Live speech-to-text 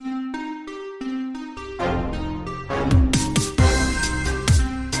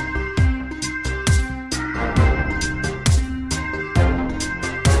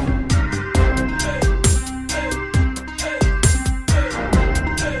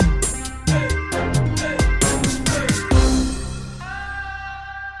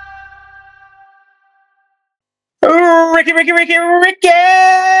Ricky!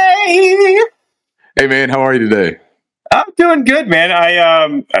 Hey man, how are you today? I'm doing good,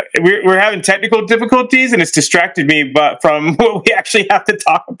 man. We're having technical difficulties, and it's distracted me, from what we actually have to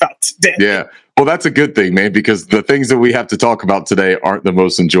talk about today. Yeah, well, that's a good thing, man, because the things that we have to talk about today aren't the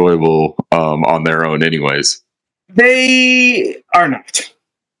most enjoyable on their own, anyways. They are not,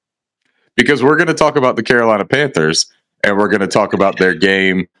 because we're going to talk about the Carolina Panthers, and we're going to talk about their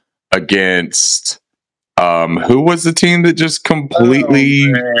game against who was the team that just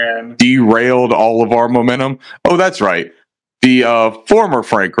completely derailed all of our momentum? Oh, that's right. The former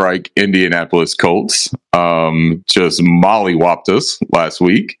Frank Reich Indianapolis Colts just mollywopped us last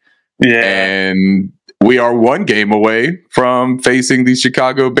week. Yeah. And we are one game away from facing the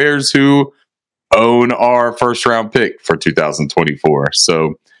Chicago Bears, who own our first round pick for 2024.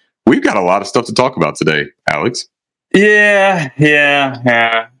 So we've got a lot of stuff to talk about today, Alex. Yeah.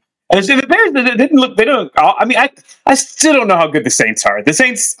 And so the Bears didn't look. They don't. I mean, I still don't know how good the Saints are. The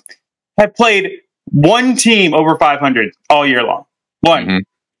Saints have played one team over 500 all year long. One. Mm-hmm.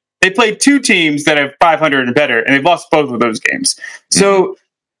 They played two teams that have 500 and better, and they've lost both of those games. So,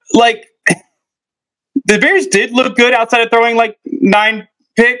 like, the Bears did look good outside of throwing like 9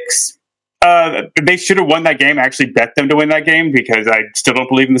 picks. They should have won that game. I actually bet them to win that game because I still don't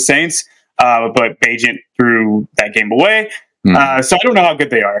believe in the Saints. But Bajent threw that game away. So I don't know how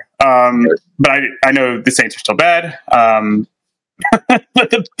good they are. But I know the Saints are still bad. But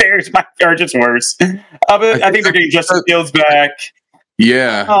the Bears are just worse. But I think they're getting Justin Fields back.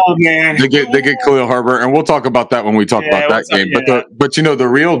 Yeah. Oh man. They get Khalil Herbert, and we'll talk about that when we talk about that game. But you know,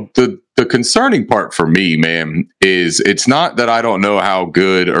 the concerning part for me, man, is it's not that I don't know how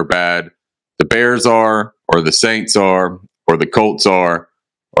good or bad the Bears are, or the Saints are, or the Colts are,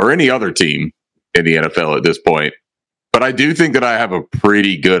 or any other team in the NFL at this point. But I do think that I have a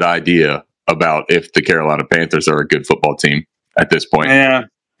pretty good idea about if the Carolina Panthers are a good football team at this point. Yeah.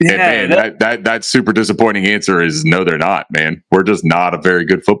 And man, that super disappointing answer is no, they're not, man. We're just not a very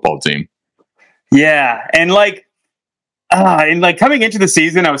good football team. Yeah. And coming into the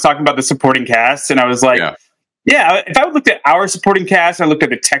season, I was talking about the supporting cast, and I was like, yeah, if I looked at our supporting cast, I looked at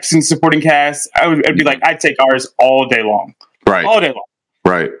the Texans supporting cast, I'd be like, I'd take ours all day long. Right. All day long.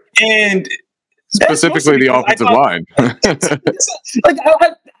 Right. And specifically the offensive line.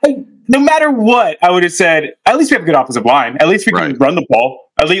 No matter what, I would have said, at least we have a good offensive line. At least we can run the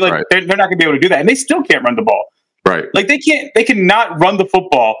ball. At least, they're not going to be able to do that, and they still can't run the ball. Right? Like they cannot run the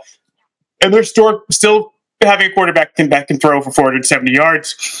football, and they're still having a quarterback that can throw for 470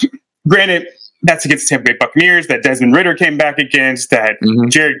 yards. Granted, that's against the Tampa Bay Buccaneers that Desmond Ridder came back against. That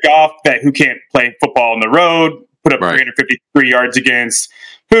Jared Goff, who can't play football on the road, put up 353 yards against.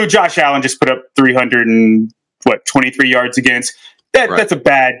 Who Josh Allen just put up 323 yards against. That's a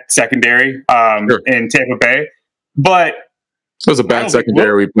bad secondary in Tampa Bay. But it was a bad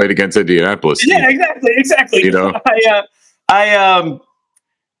secondary we played against Indianapolis. Yeah, exactly. You know, how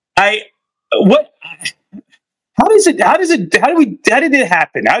did it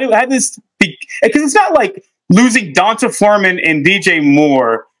happen? How did this be? Because it's not like losing Donta Foreman and DJ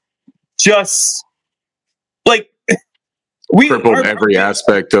Moore just like we crippled every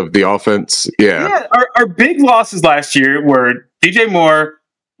aspect of the offense. Yeah. Our big losses last year were DJ Moore,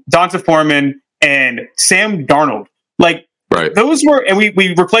 Donta Foreman, and Sam Darnold. Like those were, and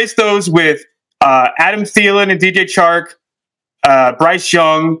we replaced those with Adam Thielen and DJ Chark, Bryce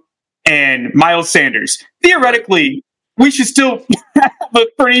Young, and Miles Sanders. Theoretically, we should still have a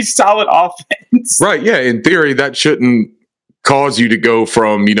pretty solid offense. Right. Yeah. In theory, that shouldn't cause you to go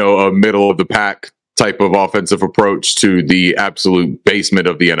from, a middle of the pack type of offensive approach to the absolute basement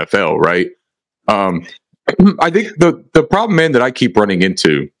of the NFL. Right. I think the problem, man, that I keep running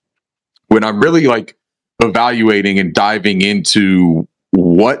into when I'm really evaluating and diving into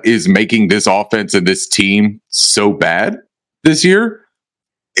what is making this offense and this team so bad this year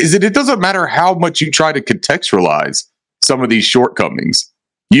is that it doesn't matter how much you try to contextualize some of these shortcomings.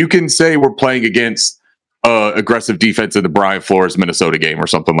 You can say we're playing against aggressive defense in the Brian Flores Minnesota game or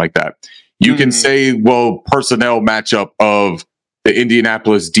something like that. You can say, well, personnel matchup of the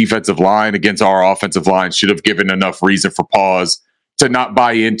Indianapolis defensive line against our offensive line should have given enough reason for pause to not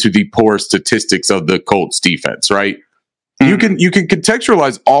buy into the poor statistics of the Colts defense, right? You can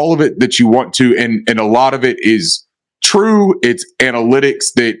contextualize all of it that you want to, and a lot of it is true. It's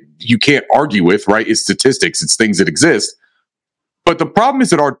analytics that you can't argue with, right? It's statistics. It's things that exist. But the problem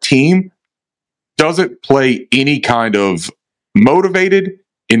is that our team doesn't play any kind of motivated,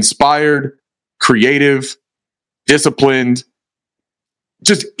 inspired, creative, disciplined,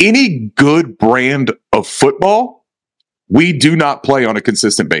 just any good brand of football. We do not play on a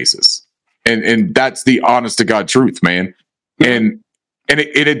consistent basis. And that's the honest to God truth, man. And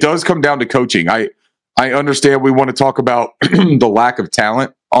it does come down to coaching. I understand we want to talk about the lack of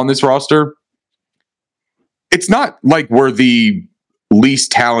talent on this roster. It's not like we're the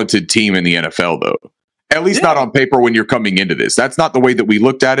least talented team in the NFL, though. At least not on paper when you're coming into this. That's not the way that we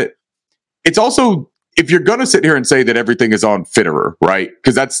looked at it. It's also, if you're going to sit here and say that everything is on Fitterer, right?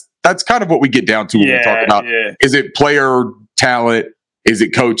 Because that's kind of what we get down to when we talk about, is it player talent? Is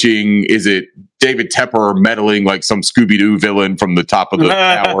it coaching? Is it David Tepper meddling like some Scooby-Doo villain from the top of the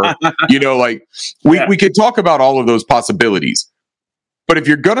tower? We could talk about all of those possibilities. But if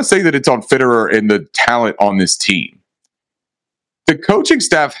you're going to say that it's on Fitterer and the talent on this team, the coaching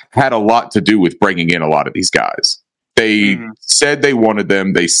staff had a lot to do with bringing in a lot of these guys. They said they wanted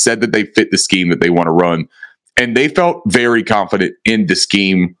them. They said that they fit the scheme that they want to run. And they felt very confident in the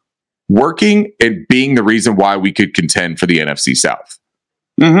scheme working and being the reason why we could contend for the NFC South.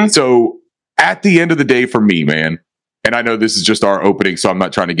 So at the end of the day for me, man, and I know this is just our opening, so I'm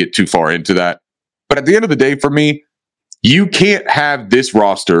not trying to get too far into that. But at the end of the day for me, you can't have this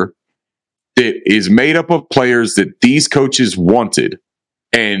roster that is made up of players that these coaches wanted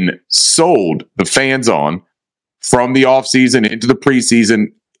and sold the fans on from the offseason into the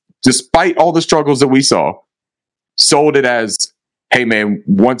preseason, despite all the struggles that we saw, sold it as, hey, man,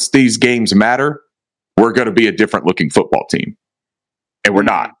 once these games matter, we're going to be a different looking football team. And we're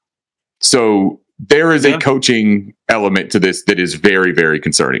not. So there is a coaching element to this that is very, very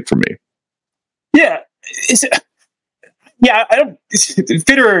concerning for me. Yeah.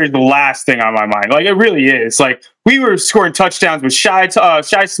 Fitterer is the last thing on my mind. Like, it really is. Like, we were scoring touchdowns with Shai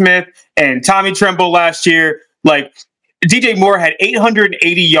Smith and Tommy Tremble last year. Like, DJ Moore had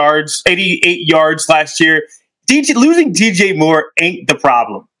 888 yards last year. Losing DJ Moore ain't the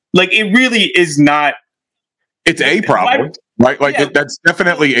problem. Like, it really is not. It's a problem, right? Like, that's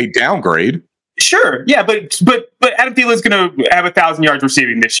definitely a downgrade. Sure, yeah, but Adam Thielen's going to have 1,000 yards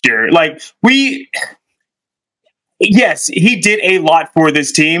receiving this year. Like, yes, he did a lot for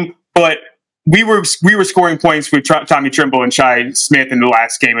this team, but we were scoring points with Tommy Tremble and Shai Smith in the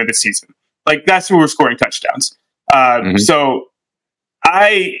last game of the season. Like, that's where we're scoring touchdowns. So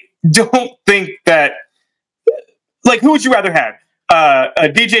I don't think that. Like, who would you rather have?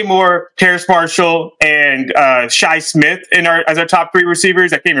 DJ Moore, Terrace Marshall, and Shai Smith as our top three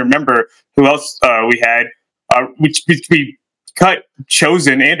receivers. I can't even remember who else we had. We cut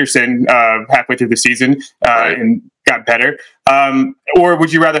Chosen Anderson halfway through the season and got better. Or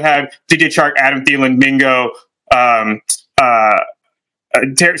would you rather have DJ Chark, Adam Thielen, Mingo,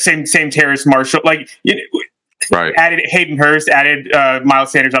 same Terrace Marshall? Like, added Hayden Hurst, added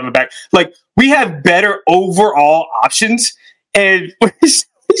Miles Sanders on the back. Like, we have better overall options, and it's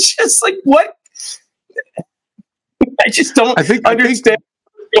just like, what? I just don't understand.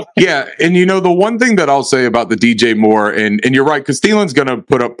 Yeah, and the one thing that I'll say about the DJ Moore, and you're right, because Thielen's going to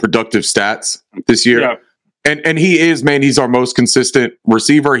put up productive stats this year. Yeah. And he is, man, he's our most consistent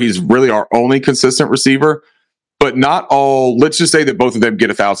receiver. He's really our only consistent receiver. But not all, let's just say that both of them get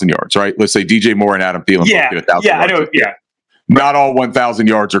 1,000 yards, right? Let's say DJ Moore and Adam Thielen both get 1,000 yards. I know, Not all 1,000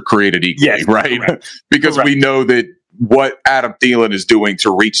 yards are created equally, right? Because we know that what Adam Thielen is doing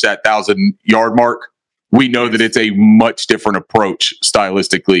to reach that 1,000-yard mark, we know that it's a much different approach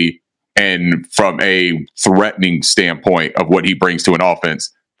stylistically and from a threatening standpoint of what he brings to an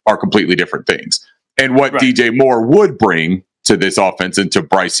offense are completely different things. And what DJ Moore would bring to this offense and to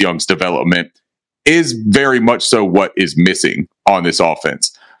Bryce Young's development is very much so what is missing on this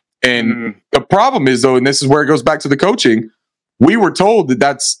offense. And the problem is, though, and this is where it goes back to the coaching, we were told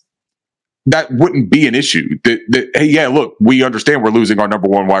that wouldn't be an issue. That hey, yeah, look, we understand we're losing our number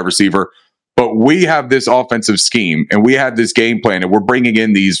one wide receiver, but we have this offensive scheme and we have this game plan, and we're bringing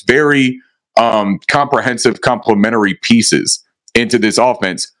in these very comprehensive complementary pieces into this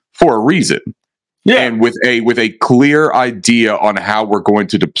offense for a reason. Yeah. And with a clear idea on how we're going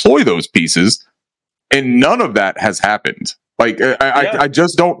to deploy those pieces. And none of that has happened. Like, I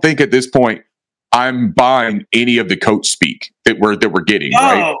just don't think at this point I'm buying any of the coach speak that we're getting,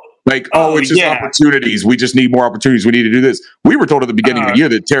 right? Like, it's just opportunities. We just need more opportunities. We need to do this. We were told at the beginning of the year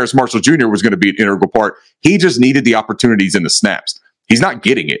that Terrace Marshall Jr. was going to be an integral part. He just needed the opportunities and the snaps. He's not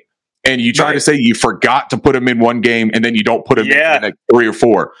getting it. And you try to say you forgot to put him in one game and then you don't put him in the next 3 or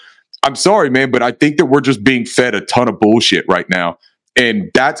 4. I'm sorry, man, but I think that we're just being fed a ton of bullshit right now.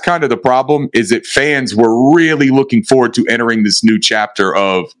 And that's kind of the problem, is that fans were really looking forward to entering this new chapter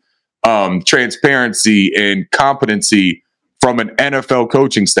of transparency and competency from an NFL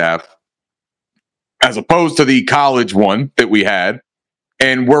coaching staff, as opposed to the college one that we had.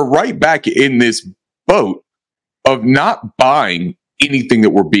 And we're right back in this boat of not buying anything that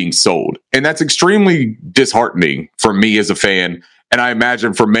we're being sold. And that's extremely disheartening for me as a fan. And I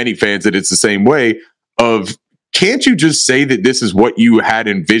imagine for many fans that it's the same way of, can't you just say that this is what you had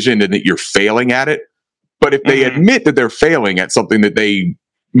envisioned and that you're failing at it? But if they admit that they're failing at something that they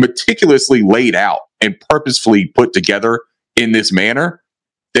meticulously laid out and purposefully put together in this manner,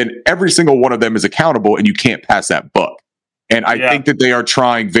 then every single one of them is accountable and you can't pass that buck. And I think that they are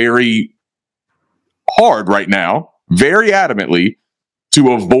trying very hard right now, very adamantly,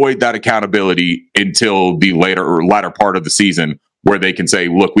 to avoid that accountability until the latter part of the season, where they can say,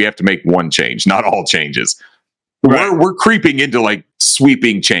 look, we have to make one change, not all changes. Right. We're creeping into like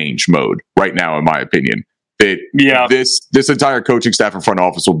sweeping change mode right now, in my opinion. That this entire coaching staff and front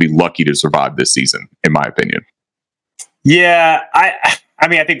office will be lucky to survive this season, in my opinion. Yeah, I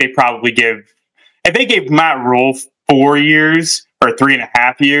mean, I think they probably if they gave Matt Rule 4 years or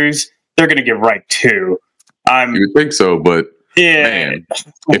 3.5 years, they're going to give Reich 2. You would think so, but man,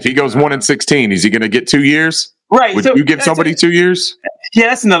 if he goes 1-16, is he going to get 2 years? Right. Would you give somebody 2 years? Yeah,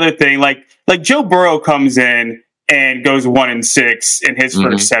 that's another thing. Like Joe Burrow comes in and goes 1-6 in his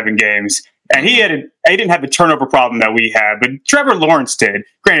first 7 games. And he didn't have the turnover problem that we had, but Trevor Lawrence did.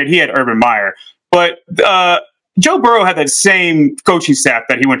 Granted, he had Urban Meyer. But Joe Burrow had that same coaching staff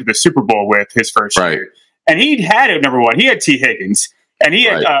that he went to the Super Bowl with his first year. And he had it, number one. He had T. Higgins. And he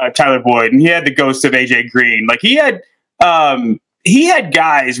had Tyler Boyd. And he had the ghost of A.J. Green. Like, he had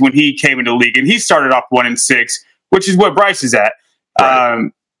guys when he came into the league. And he started off 1-6, which is what Bryce is at. Right.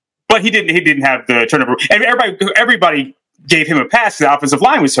 But he didn't have the turnover. And everybody gave him a pass because the offensive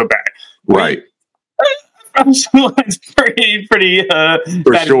line was so bad. Right. It's pretty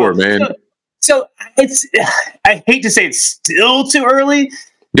for sure, man. So I hate to say it's still too early.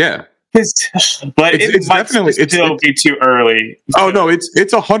 Yeah. But it might still be too early. Oh no, it's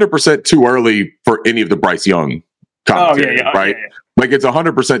 100% too early for any of the Bryce Young commentary, right? Yeah. Like, it's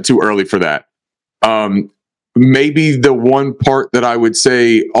 100% too early for that. Maybe the one part that I would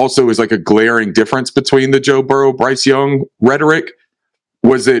say also is like a glaring difference between the Joe Burrow, Bryce Young rhetoric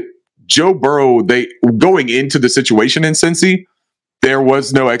was that Joe Burrow, going into the situation in Cincy, there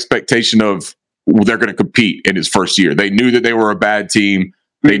was no expectation of they're going to compete in his first year. They knew that they were a bad team.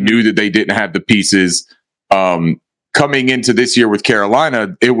 They knew that they didn't have the pieces. Coming into this year with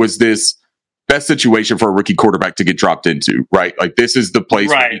Carolina, it was this best situation for a rookie quarterback to get dropped into, right? Like, this is the place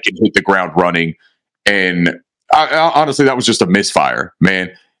where he can hit the ground running. And honestly, that was just a misfire,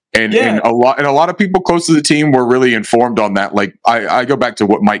 man. And a lot of people close to the team were really informed on that. Like, I go back to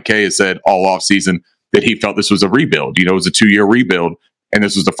what Mike Kay has said all off season, that he felt this was a rebuild. You know, it was a 2-year rebuild, and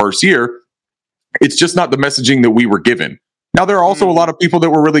this was the first year. It's just not the messaging that we were given. Now, there are also a lot of people that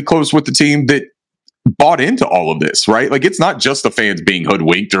were really close with the team that bought into all of this, right? Like, it's not just the fans being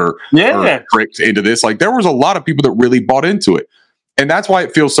hoodwinked or tricked into this. Like, there was a lot of people that really bought into it. And that's why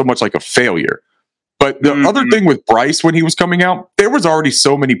it feels so much like a failure. But the other thing with Bryce, when he was coming out, there was already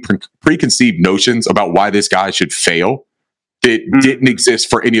so many preconceived notions about why this guy should fail that didn't exist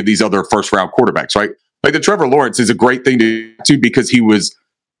for any of these other first-round quarterbacks, right? Like, the Trevor Lawrence is a great thing to do because he was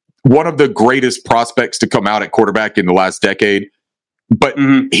one of the greatest prospects to come out at quarterback in the last decade. But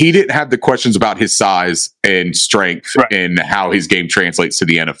he didn't have the questions about his size and strength and how his game translates to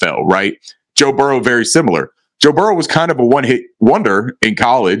the NFL, right? Joe Burrow, very similar. Joe Burrow was kind of a one-hit wonder in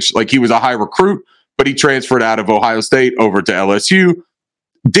college. Like, he was a high recruit, but he transferred out of Ohio State over to LSU.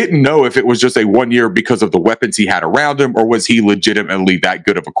 Didn't know if it was just a 1 year because of the weapons he had around him, or was he legitimately that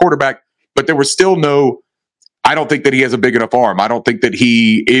good of a quarterback? But there was still I don't think that he has a big enough arm. I don't think that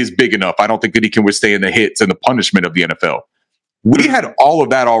he is big enough. I don't think that he can withstand the hits and the punishment of the NFL. We had all of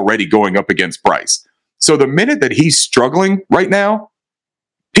that already going up against Bryce. So the minute that he's struggling right now,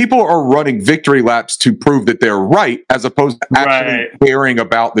 people are running victory laps to prove that they're right, as opposed to actually caring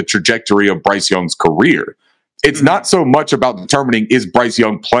about the trajectory of Bryce Young's career. It's not so much about determining, is Bryce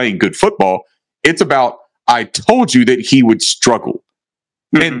Young playing good football? It's about, I told you that he would struggle.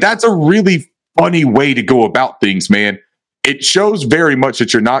 And that's a really funny way to go about things, man. It shows very much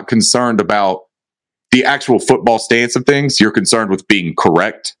that you're not concerned about the actual football stance of things. You're concerned with being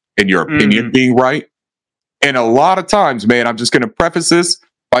correct and your opinion being right. And a lot of times, man, I'm just going to preface this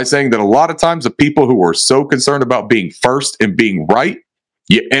by saying that a lot of times the people who are so concerned about being first and being right,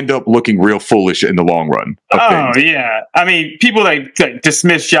 you end up looking real foolish in the long run. Yeah. I mean, people that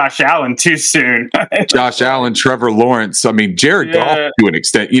dismiss Josh Allen too soon. Josh Allen, Trevor Lawrence. I mean, Jared Goff to an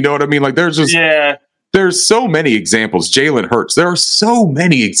extent. You know what I mean? Like, there's just there's so many examples. Jalen Hurts. There are so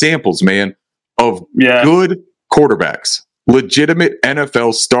many examples, man, of good quarterbacks, legitimate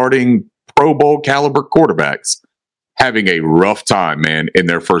NFL starting Pro Bowl caliber quarterbacks having a rough time, man, in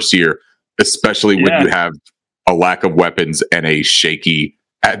their first year, especially when you have a lack of weapons and a shaky,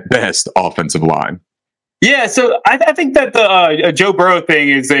 at best, offensive line. Yeah, so I think that the Joe Burrow thing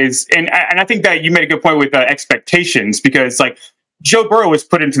is and I think that you made a good point with expectations, because like Joe Burrow was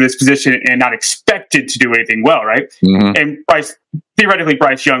put into this position and not expected to do anything well, right? Mm-hmm. And theoretically,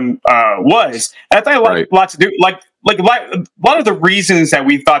 Bryce Young was. And I thought a lot to do, a lot of the reasons that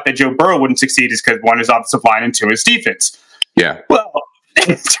we thought that Joe Burrow wouldn't succeed is because one is offensive line and two is defense. Yeah. Well,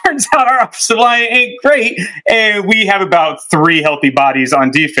 it turns out our offensive line ain't great, and we have about 3 healthy bodies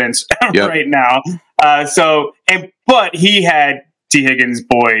on defense right now. But he had T. Higgins,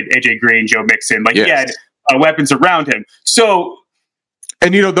 Boyd, AJ Green, Joe Mixon. He had weapons around him. So,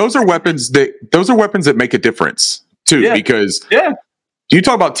 and those are weapons that make a difference too, because you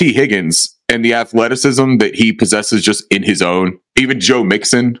talk about T. Higgins and the athleticism that he possesses just in his own. Even Joe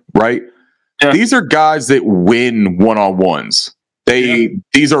Mixon, right? Yeah. These are guys that win one-on-ones.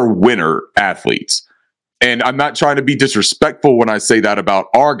 These are winner athletes. And I'm not trying to be disrespectful when I say that about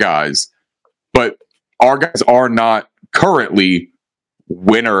our guys, but our guys are not currently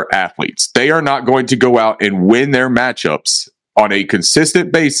winner athletes. They are not going to go out and win their matchups on a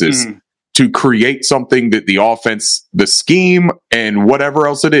consistent basis to create something that the offense, the scheme, and whatever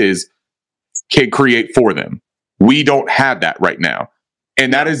else it is can create for them. We don't have that right now.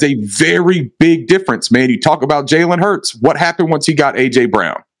 And that is a very big difference, man. You talk about Jalen Hurts. What happened once he got A.J.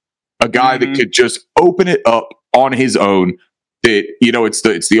 Brown? A guy that could just open it up on his own. That,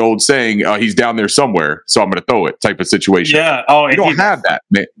 it's the old saying, he's down there somewhere, so I'm going to throw it type of situation. Yeah. Oh, we don't have that,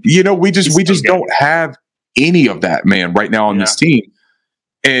 man. We just don't have any of that, man, right now on this team.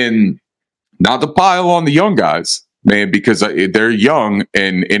 And not to pile on the young guys, man, because they're young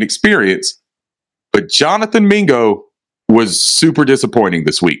and inexperienced. But Jonathan Mingo was super disappointing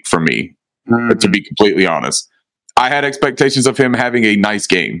this week for me, to be completely honest. I had expectations of him having a nice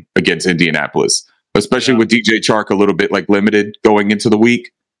game against Indianapolis, especially with DJ Chark a little bit limited going into the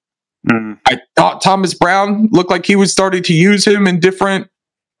week. I thought Thomas Brown looked like he was starting to use him in different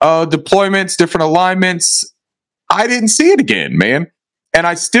deployments, different alignments. I didn't see it again, man. And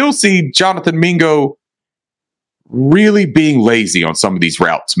I still see Jonathan Mingo really being lazy on some of these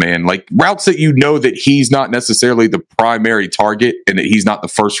routes, man. Routes that that he's not necessarily the primary target and that he's not the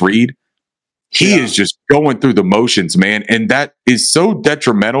first read. He is just going through the motions, man. And that is so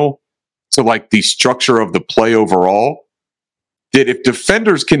detrimental to the structure of the play overall, that if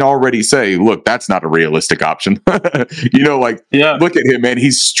defenders can already say, look, that's not a realistic option. Look at him, man.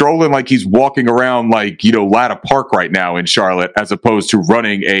 He's strolling like he's walking around Latta Park right now in Charlotte, as opposed to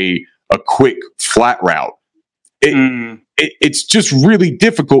running a quick flat route. It's just really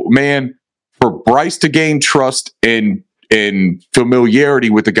difficult, man, for Bryce to gain trust and familiarity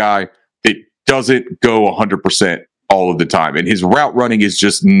with a guy that doesn't go 100% all of the time. And his route running is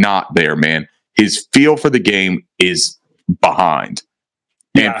just not there, man. His feel for the game is behind.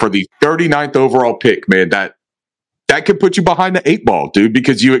 And for the 39th overall pick, man, that could put you behind the 8 ball, dude,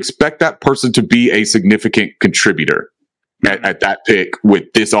 because you expect that person to be a significant contributor at that pick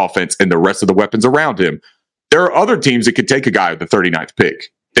with this offense and the rest of the weapons around him. There are other teams that could take a guy with the 39th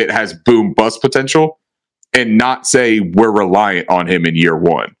pick that has boom bust potential and not say we're reliant on him in year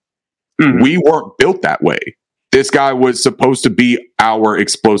one. We weren't built that way. This guy was supposed to be our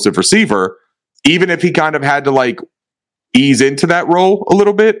explosive receiver. Even if he kind of had to ease into that role a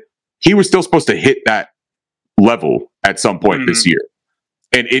little bit, he was still supposed to hit that level at some point this year.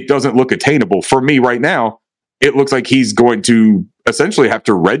 And it doesn't look attainable for me right now. It looks like he's going to essentially have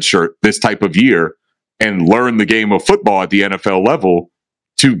to redshirt this type of year and learn the game of football at the NFL level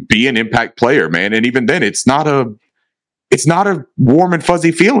to be an impact player, man. And even then, it's not a warm and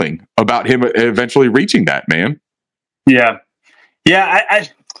fuzzy feeling about him eventually reaching that, man. Yeah.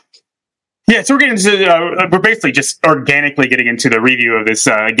 So we're getting into, we're basically just organically getting into the review of this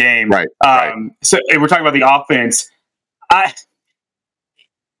game. Right. So we're talking about the offense.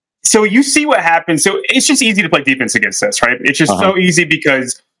 So you see what happens. So it's just easy to play defense against us, right? It's just so easy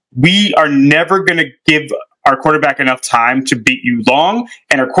because we are never going to give our quarterback enough time to beat you long,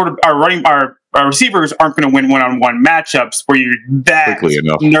 and our receivers aren't going to win one-on-one matchups where you're that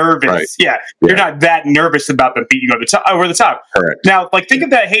nervous. Right. Yeah, you're not that nervous about them beating over the top. Correct. Now, think of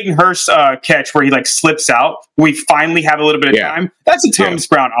that Hayden Hurst catch where he slips out. We finally have a little bit of time. That's a Thomas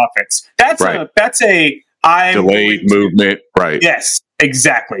Brown offense. That's a delayed movement. Right. Yes,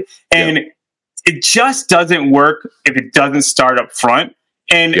 exactly. And it just doesn't work if it doesn't start up front.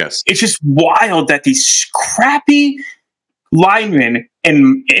 And it's just wild that these crappy linemen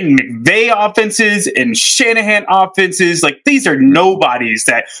in McVay offenses and Shanahan offenses, these are nobodies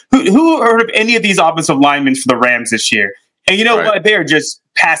who heard of any of these offensive linemen for the Rams this year? And you know what? They're just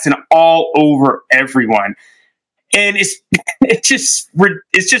passing all over everyone. and it's just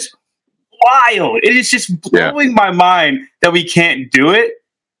wild. It is just blowing my mind that we can't do it,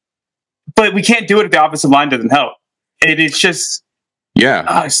 but we can't do it if the offensive line doesn't help. It is just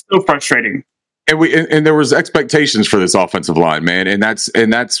it's so frustrating. And there was expectations for this offensive line, man, and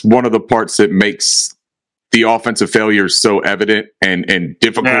that's one of the parts that makes the offensive failures so evident and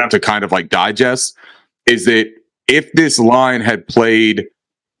difficult to kind of like digest. Is that if this line had played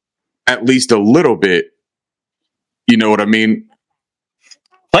at least a little bit, you know what I mean?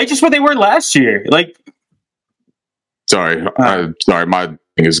 Like just what they were last year. Like, sorry, my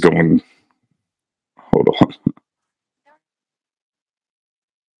thing is going. Hold on.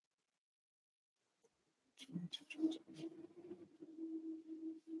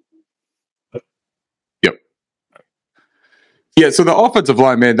 Yep. Yeah, so the offensive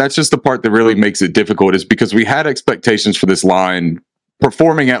line, man, that's just the part that really makes it difficult, is because we had expectations for this line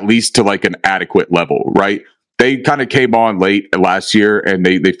performing at least to like an adequate level, right? They kind of came on late last year, and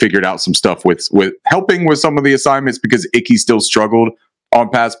they figured out some stuff with helping with some of the assignments because Icky still struggled on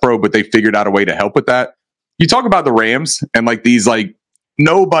pass pro, but they figured out a way to help with that. You talk about the Rams and like these like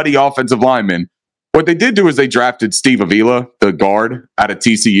nobody offensive linemen. What they did do is they drafted Steve Avila, the guard out of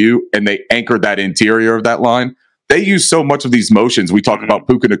TCU, and they anchored that interior of that line. They use so much of these motions. We talk about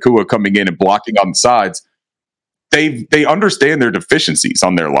Puka Nacua coming in and blocking on the sides. They understand their deficiencies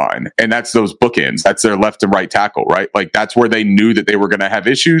on their line, and that's those bookends. That's their left and right tackle, right? Like that's where they knew that they were going to have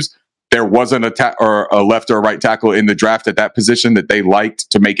issues. There wasn't a left or a right tackle in the draft at that position that they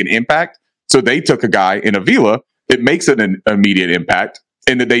liked to make an impact. So they took a guy in Avila that makes an immediate impact,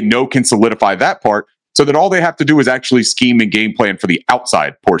 and that they know can solidify that part, so that all they have to do is actually scheme and game plan for the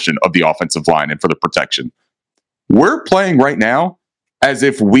outside portion of the offensive line and for the protection. We're playing right now as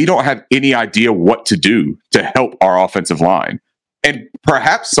if we don't have any idea what to do to help our offensive line. And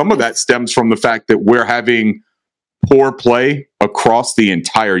perhaps some of that stems from the fact that we're having poor play across the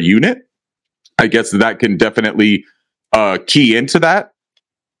entire unit. I guess that can definitely key into that.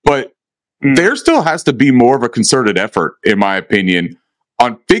 But there still has to be more of a concerted effort, in my opinion,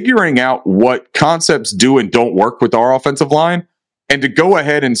 on figuring out what concepts do and don't work with our offensive line, and to go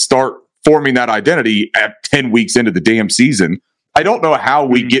ahead and start forming that identity at 10 weeks into the damn season. I don't know how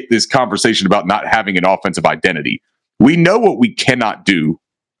we get this conversation about not having an offensive identity. We know what we cannot do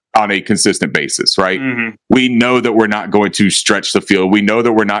on a consistent basis, right? Mm-hmm. We know that we're not going to stretch the field. We know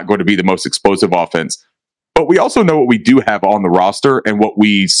that we're not going to be the most explosive offense. But we also know what we do have on the roster and what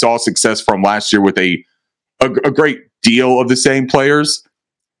we saw success from last year with a great deal of the same players.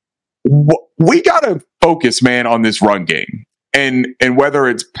 We got to focus, man, on this run game. And whether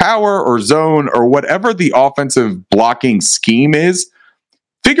it's power or zone or whatever the offensive blocking scheme is,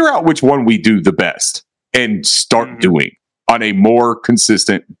 figure out which one we do the best and start doing on a more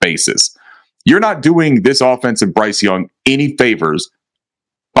consistent basis. You're not doing this offense and Bryce Young any favors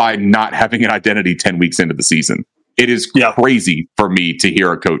by not having an identity 10 weeks into the season. It is crazy for me to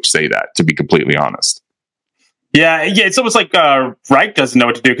hear a coach say that, to be completely honest. Yeah, it's almost like Reich doesn't know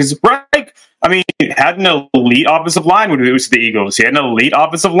what to do, because Reich, I mean, had an elite offensive line when he was with the Eagles. He had an elite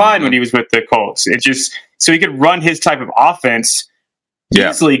offensive line when he was with the Colts. It just so he could run his type of offense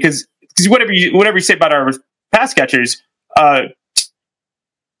easily. Because whatever you say about our pass catchers,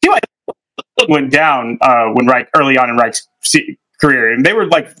 went down when Reich early on in Reich's career, and they were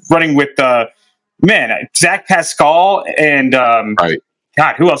like running with Zach Pascal and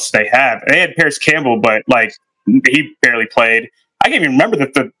God, who else did they have? They had Paris Campbell, but like he barely played. I can't even remember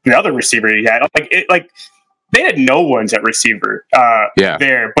the other receiver he had. Like they had no ones at receiver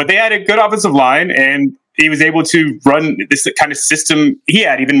there, but they had a good offensive line, and he was able to run this kind of system he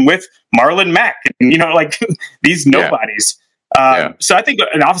had, even with Marlon Mack, and, like these nobodies. So I think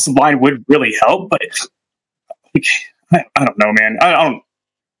an offensive line would really help, but I don't know, man. I don't.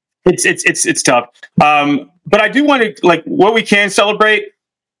 It's tough. But I do want to, like, what we can celebrate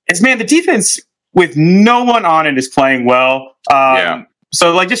is, man, the defense with no one on it is playing well.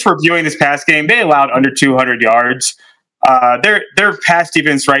 So, like, just reviewing this pass game, they allowed under 200 yards. Their pass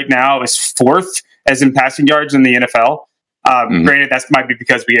defense right now is fourth as in passing yards in the NFL. Granted, that might be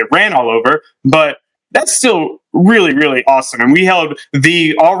because we get ran all over, but that's still really, really awesome. And we held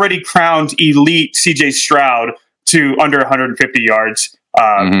the already crowned elite CJ Stroud to under 150 yards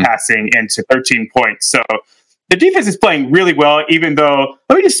passing into 13 points. So the defense is playing really well, even though,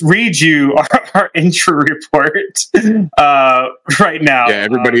 let me just read you our injury report right now. Yeah,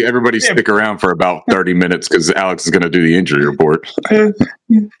 everybody stick around for about 30 minutes because Alex is going to do the injury report.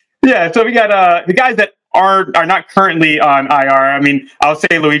 Yeah, so we got the guys that are not currently on IR. I mean, I'll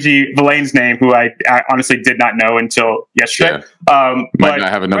say Luigi Villain's name, who I honestly did not know until yesterday. Might not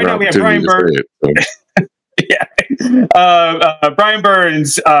have another opportunity to say it. So. Yeah. Brian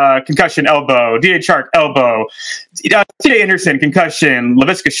Burns, concussion, elbow. D.A. Chark, elbow. T.J. Anderson, concussion.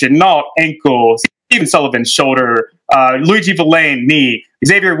 LaVisca Chenault, ankle. Stephen Sullivan, shoulder. Luigi Villain, knee.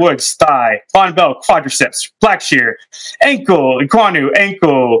 Xavier Woods, thigh. Von Bell, quadriceps. Blackshear, ankle. Iquanu,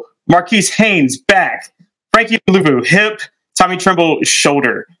 ankle. Marquise Haynes, back. Frankie Luvu, hip. Tommy Tremble,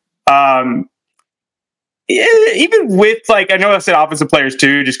 shoulder. Even with, like, I know I said offensive players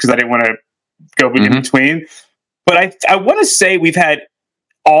too, just because I didn't want to go in between. But I want to say we've had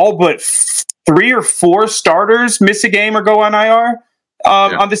all but 3 or 4 starters miss a game or go on IR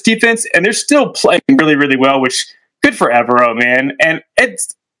on this defense, and they're still playing really, really well, which good for Evero, man. And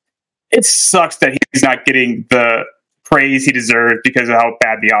it sucks that he's not getting the praise he deserves because of how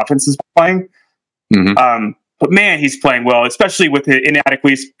bad the offense is playing. But man, he's playing well, especially with the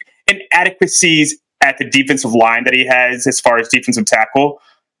inadequacies at the defensive line that he has as far as defensive tackle.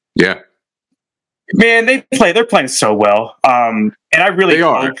 Yeah. Man, they're playing so well. And I really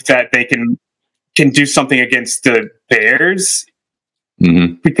hope that they can do something against the Bears.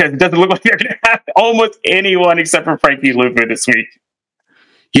 Because it doesn't look like they're going to have almost anyone except for Frankie Luvu this week.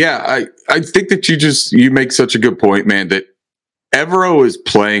 Yeah, I think that you make such a good point, man, that Evero is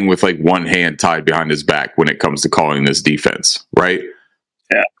playing with like one hand tied behind his back when it comes to calling this defense, right?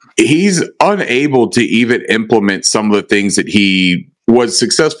 Yeah. He's unable to even implement some of the things that he was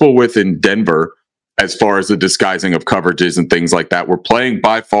successful with in Denver as far as the disguising of coverages and things like that. We're playing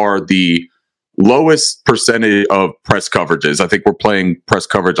by far the lowest percentage of press coverages. I think we're playing press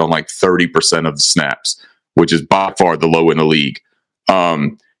coverage on like 30% of the snaps, which is by far the low in the league.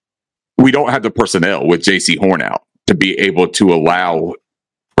 We don't have the personnel with JC Horn out to be able to allow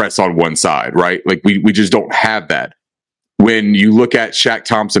press on one side, right? Like we just don't have that. When you look at Shaq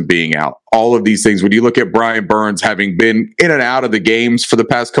Thompson being out, all of these things, when you look at Brian Burns having been in and out of the games for the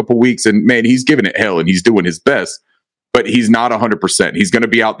past couple weeks, and man, he's giving it hell and he's doing his best, but he's not 100%. He's going to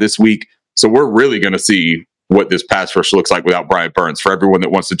be out this week. So we're really going to see what this pass rush looks like without Brian Burns. For everyone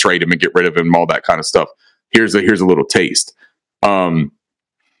that wants to trade him and get rid of him and all that kind of stuff, here's a little taste.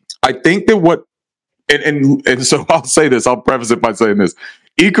 I think that what, and so I'll say this, I'll preface it by saying this.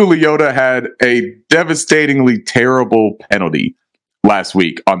 Iku Leota had a devastatingly terrible penalty last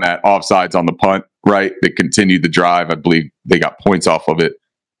week on that offsides on the punt, right? That continued the drive. I believe they got points off of it.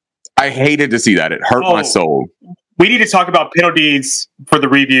 I hated to see that. It hurt my soul. We need to talk about penalties for the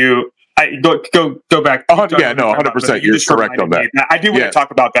review. Go back. 100%. You're correct on that. I do want to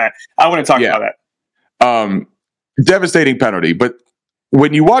talk about that. I want to talk about that. Devastating penalty. But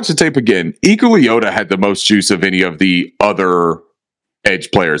when you watch the tape again, Iku Leota had the most juice of any of the other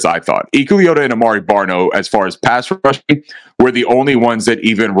edge players, I thought. Iku Leota and Amari Barno, as far as pass rushing, were the only ones that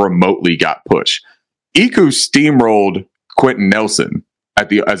even remotely got pushed. Iku steamrolled Quentin Nelson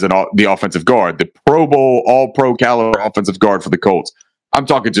as the offensive guard, the Pro Bowl, all-pro caliber offensive guard for the Colts. I'm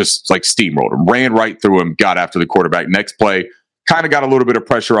talking just like steamrolled him, ran right through him, got after the quarterback. Next play, kind of got a little bit of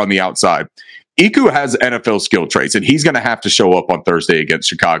pressure on the outside. Iku has NFL skill traits, and he's going to have to show up on Thursday against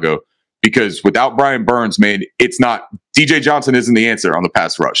Chicago because without Brian Burns, man, it's not – DJ Johnson isn't the answer on the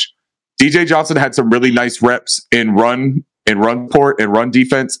pass rush. DJ Johnson had some really nice reps in run support and run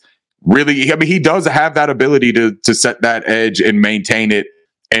defense. Really, I mean, he does have that ability to set that edge and maintain it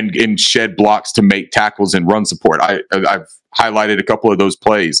and shed blocks to make tackles and run support. I've highlighted a couple of those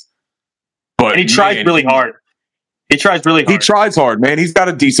plays. But and he tries really hard. He tries really hard. He tries hard, man. He's got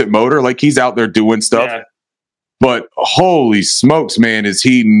a decent motor. Like, he's out there doing stuff. Yeah. But holy smokes, man, is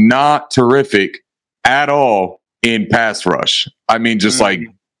he not terrific at all in pass rush. I mean, just like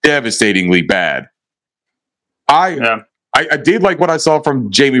devastatingly bad. I did like what I saw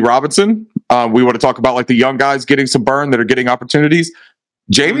from Jamie Robinson. We want to talk about like the young guys getting some burn that are getting opportunities.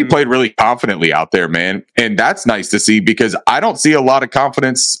 Jamie played really confidently out there, man. And that's nice to see because I don't see a lot of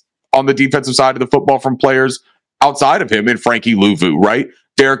confidence on the defensive side of the football from players outside of him and Frankie Luvu, right?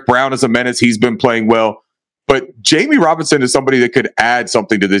 Derek Brown is a menace. He's been playing well. But Jamie Robinson is somebody that could add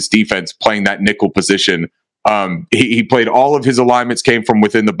something to this defense playing that nickel position. He played all of his alignments came from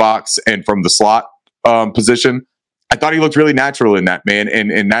within the box and from the slot position. I thought he looked really natural in that, man.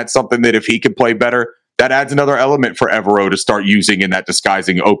 And that's something that if he can play better, that adds another element for Evero to start using in that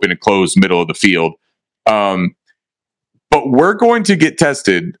disguising open and closed middle of the field. But we're going to get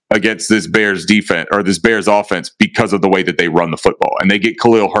tested against this Bears defense or this Bears offense because of the way that they run the football and they get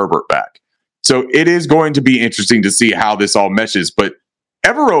Khalil Herbert back. So it is going to be interesting to see how this all meshes. But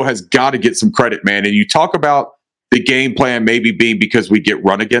Evero has got to get some credit, man. And you talk about the game plan maybe being because we get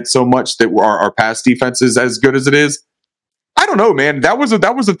run against so much that our pass defense is as good as it is. I don't know, man. That was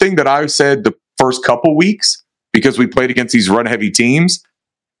a thing that I said the first couple weeks because we played against these run heavy teams.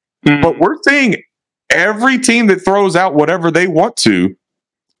 But we're seeing every team that throws out whatever they want to,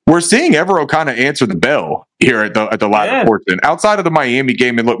 we're seeing Evero kind of answer the bell here at the latter portion. Outside of the Miami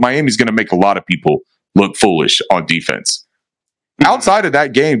game, and look, Miami's going to make a lot of people look foolish on defense. Outside of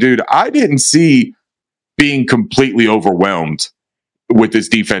that game, dude, I didn't see being completely overwhelmed with this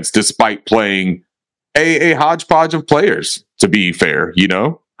defense, despite playing a hodgepodge of players. To be fair, you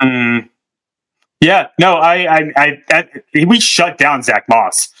know. Yeah, no, we shut down Zach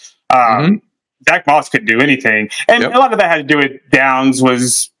Moss. Zach Moss couldn't do anything, and a lot of that had to do with Downs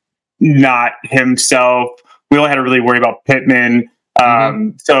was not himself. We only had to really worry about Pittman,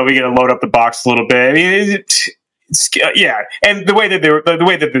 so we got to load up the box a little bit. I mean, and the way that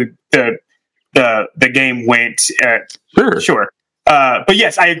the game went, sure. But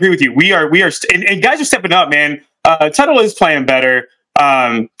yes, I agree with you. We are, and guys are stepping up, man. Tuttle is playing better.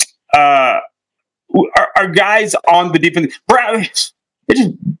 Our guys on the defense,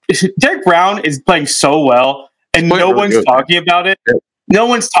 Derek Brown is playing so well, and no one's talking about it. No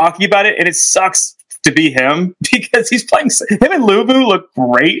one's talking about it, and it sucks to be him because he's playing. Him and Luvu look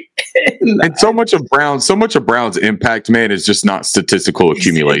great, and so much of Brown's impact, man, is just not statistical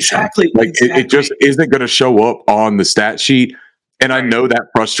accumulation. Exactly. It just isn't going to show up on the stat sheet. And I know that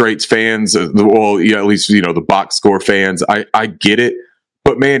frustrates fans. Well, yeah, at least the box score fans. I get it,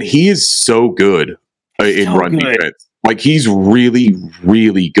 but man, he is so good in run defense. Like, he's really,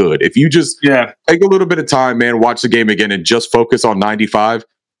 really good. If you just take a little bit of time, man, watch the game again and just focus on 95,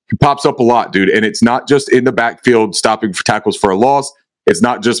 he pops up a lot, dude. And it's not just in the backfield stopping for tackles for a loss. It's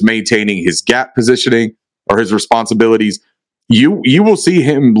not just maintaining his gap positioning or his responsibilities. You will see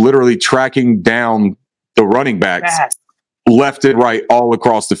him literally tracking down the running backs left and right all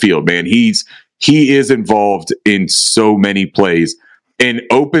across the field, man. He is involved in so many plays and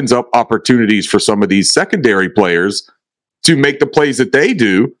opens up opportunities for some of these secondary players to make the plays that they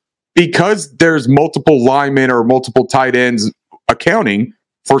do, because there's multiple linemen or multiple tight ends accounting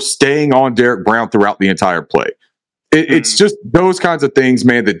for staying on Derek Brown throughout the entire play. It's just those kinds of things,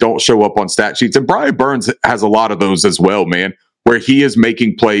 man, that don't show up on stat sheets. And Brian Burns has a lot of those as well, man, where he is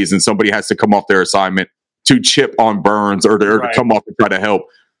making plays and somebody has to come off their assignment to chip on Burns or to come off and try to help.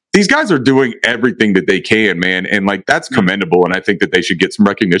 These guys are doing everything that they can, man. And like, that's commendable. And I think that they should get some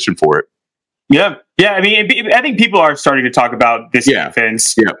recognition for it. Yeah. Yeah. I mean, I think people are starting to talk about this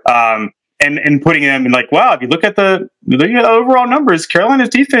defense. And putting them in like, wow, if you look at the overall numbers, Carolina's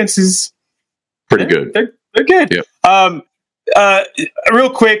defense is pretty good. They're good. Yeah. Real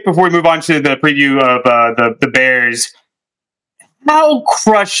quick before we move on to the preview of the Bears, how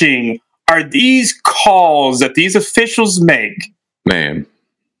crushing are these calls that these officials make? Man.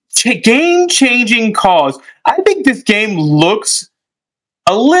 Game-changing calls. I think this game looks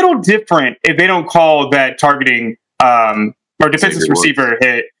a little different if they don't call that targeting or defensive receiver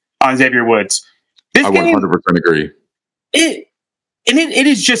hit on Xavier Woods. I 100% agree. It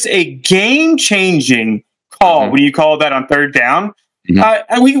is just a game-changing call when you call that on third down.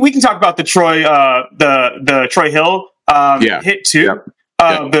 We can talk about the Troy Hill hit too.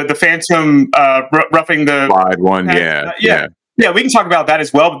 The phantom roughing the wide one. Yeah, we can talk about that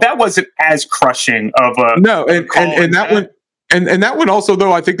as well, but that wasn't as crushing of a and that one. And that one also,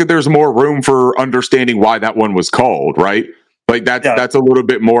 though, I think that there's more room for understanding why that one was called, right? Like that's a little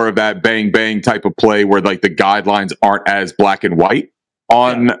bit more of that bang bang type of play where like the guidelines aren't as black and white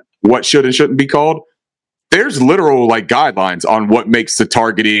on what should and shouldn't be called. There's literal like guidelines on what makes the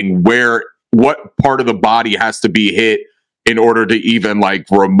targeting, what part of the body has to be hit in order to even like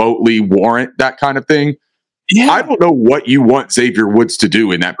remotely warrant that kind of thing. Yeah. I don't know what you want Xavier Woods to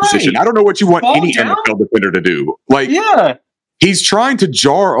do in that position. I don't know what you want any NFL defender to do. Like, he's trying to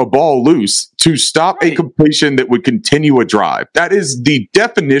jar a ball loose to stop a completion that would continue a drive. That is the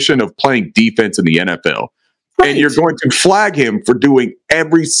definition of playing defense in the NFL. And you're going to flag him for doing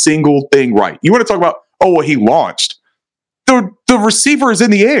every single thing right. You want to talk about, he launched. The receiver is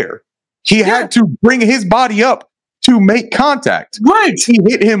in the air. He had to bring his body up to make contact. Right. He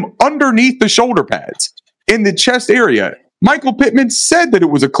hit him underneath the shoulder pads in the chest area. Michael Pittman said that it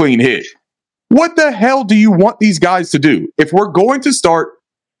was a clean hit. What the hell do you want these guys to do? If we're going to start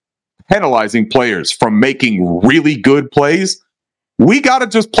penalizing players from making really good plays, we got to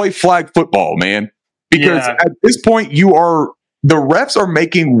just play flag football, man. Because at this point, the refs are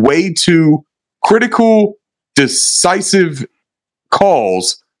making way too critical, decisive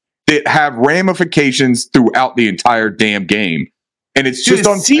calls that have ramifications throughout the entire damn game. And it's just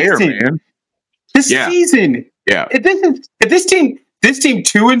unfair, man. This season. Yeah. If this team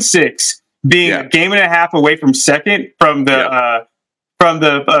 2-6 being a game and a half away from second from the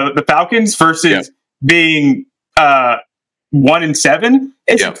Falcons versus being 1-7.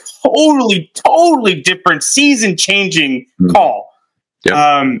 It's a totally different season-changing call.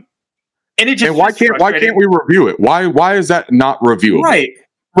 Yep. And it just why can't we review it? Why is that not reviewable?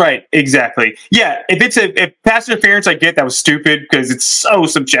 Right, exactly. Yeah, if pass interference, I get that was stupid because it's so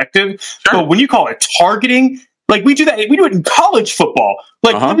subjective. Sure. But when you call it targeting, like we do that, we do it in college football.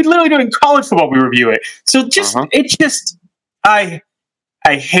 Like we literally do it in college football. We review it. So I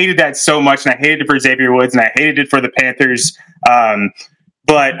hated that so much, and I hated it for Xavier Woods, and I hated it for the Panthers.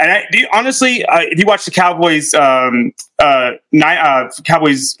 Honestly, if you watch the Cowboys,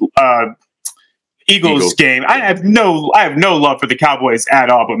 Eagles game, I have no love for the Cowboys at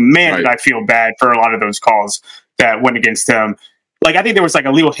all. But man, did I feel bad for a lot of those calls that went against them. Like I think there was like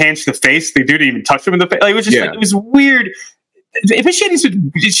a little hand to the face. The dude didn't even touch him in the face. Like, it was just it was weird.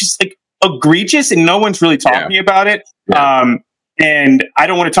 Officiating is just like egregious, and no one's really talking about it. Yeah. And I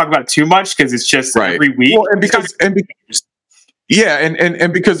don't want to talk about it too much because it's just every week. Well, and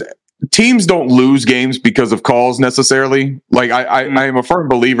because teams don't lose games because of calls necessarily. Like I am a firm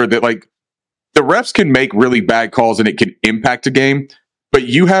believer that like the refs can make really bad calls and it can impact a game, but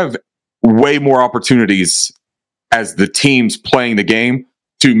you have way more opportunities as the teams playing the game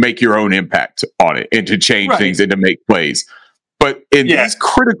to make your own impact on it and to change things and to make plays. But in these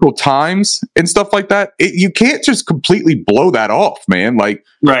critical times and stuff like that, you can't just completely blow that off, man. Like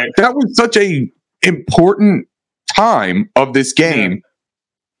that was such a important time of this game.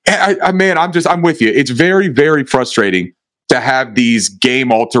 I'm with you. It's very, very frustrating to have these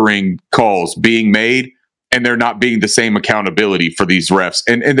game-altering calls being made, and there not being the same accountability for these refs.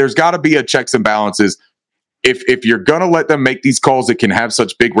 And there's got to be a checks and balances. If you're going to let them make these calls that can have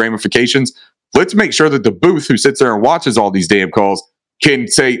such big ramifications, let's make sure that the booth who sits there and watches all these damn calls can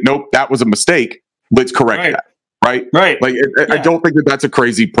say, nope, that was a mistake. Let's correct that. Right. Like, I don't think that that's a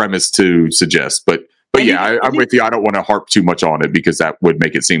crazy premise to suggest, but I'm with you. I don't want to harp too much on it because that would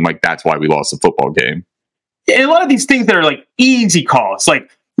make it seem like that's why we lost the football game. And a lot of these things that are like easy calls, like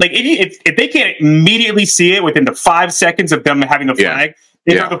if they can't immediately see it within the 5 seconds of them having the flag,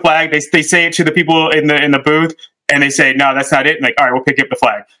 they throw the flag. They say it to the people in the booth, and they say, no, that's not it. And like, all right, we'll pick up the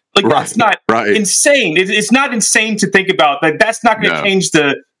flag. Like that's not insane. It's not insane to think about. Like that's not going to change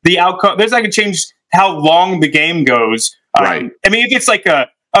the outcome. That's not going to change how long the game goes. I mean, if it's like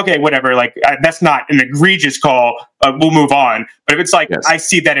okay, whatever. Like that's not an egregious call. We'll move on. But if it's like I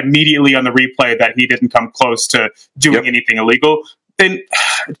see that immediately on the replay that he didn't come close to doing anything illegal, then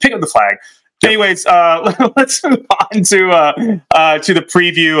pick up the flag. Anyways, let's move on to the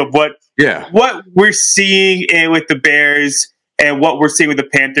preview of what we're seeing with the Bears and what we're seeing with the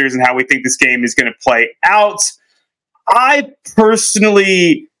Panthers and how we think this game is going to play out. I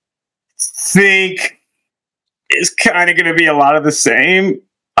personally think it's kind of going to be a lot of the same,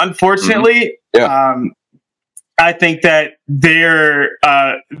 unfortunately. I think that they're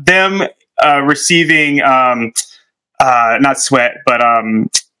them receiving not Sweat, but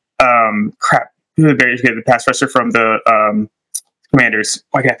crap. Who did the Bears get? The pass rusher from the Commanders.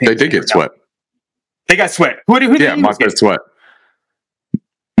 Why can't I think they did get Sweat. They got Sweat. Who did Montez Sweat.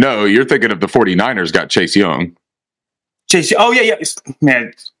 No, you're thinking of the 49ers got Chase Young.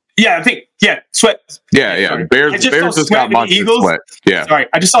 Man. Yeah, I think, Sweat. Yeah. Bears just got Montez Sweat. Yeah. Sorry,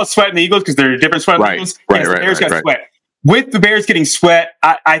 I just saw Sweat in the Eagles because they're a different Sweat in the Eagles. The Bears got Sweat. With the Bears getting Sweat,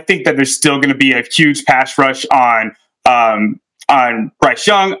 I think that there's still going to be a huge pass rush on Bryce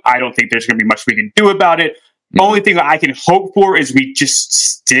Young. I don't think there's going to be much we can do about it. The only thing that I can hope for is we just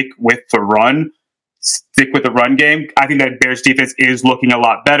stick with the run game. I think that Bears defense is looking a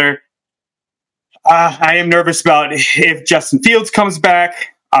lot better. I am nervous about if Justin Fields comes back.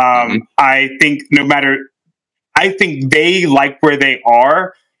 I think they like where they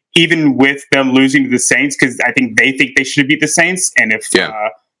are, even with them losing to the Saints, because I think they should beat the Saints. And if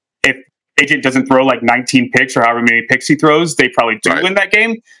Agent doesn't throw like 19 picks or however many picks he throws, they probably do win that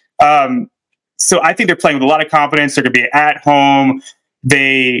game. So I think they're playing with a lot of confidence. They're going to be at home.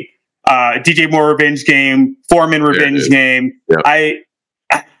 DJ Moore revenge game, Foreman revenge game. Yep.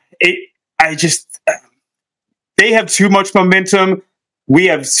 They have too much momentum. We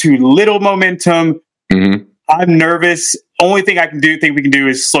have too little momentum. I'm nervous. Only thing think we can do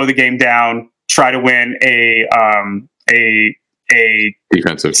is slow the game down, try to win a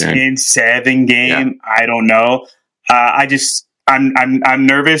defensive 10-7 game. I don't know. I'm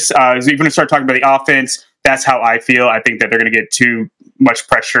nervous. So you're going to start talking about the offense. That's how I feel. I think that they're going to get too much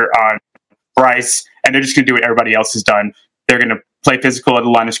pressure on Bryce, and they're just going to do what everybody else has done. They're going to play physical at the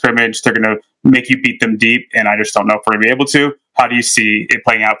line of scrimmage. They're going to make you beat them deep, and I just don't know if we're going to be able to. How do you see it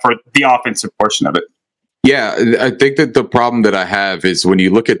playing out for the offensive portion of it? Yeah, I think that the problem that I have is when you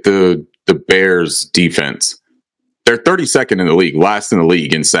look at the Bears defense, They're 32nd in the league, last in the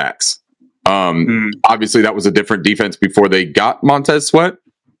league in sacks. Obviously, that was a different defense before they got Montez Sweat,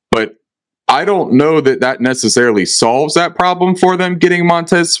 but I don't know that necessarily solves that problem for them getting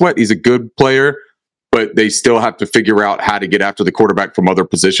Montez Sweat. He's a good player, but they still have to figure out how to get after the quarterback from other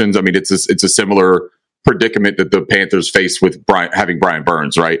positions. I mean, it's a similar predicament that the Panthers face with having Brian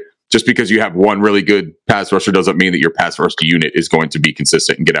Burns, right? Just because you have one really good pass rusher doesn't mean that your pass rush unit is going to be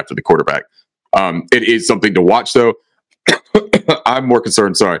consistent and get after the quarterback. It is something to watch, though. I'm more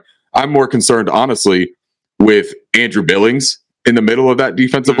concerned, honestly, with Andrew Billings in the middle of that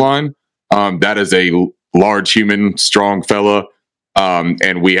defensive line. That is a large, human, strong fella.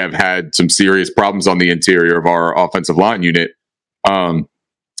 And we have had some serious problems on the interior of our offensive line unit.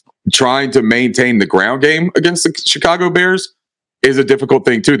 Trying to maintain the ground game against the Chicago Bears is a difficult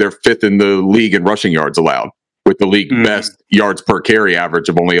thing, too. They're 5th in the league in rushing yards allowed, with the league best yards per carry average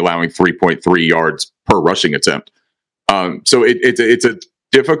of only allowing 3.3 yards per rushing attempt. So it's a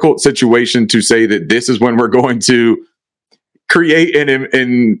difficult situation to say that this is when we're going to create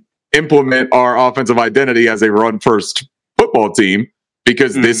and implement our offensive identity as a run-first football team,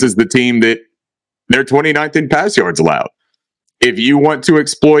 because this is the team that they're 29th in pass yards allowed. If you want to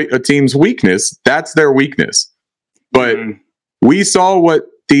exploit a team's weakness, that's their weakness. But we saw what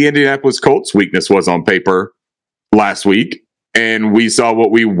the Indianapolis Colts' weakness was on paper last week, and we saw what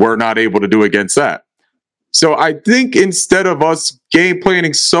we were not able to do against that. So I think instead of us game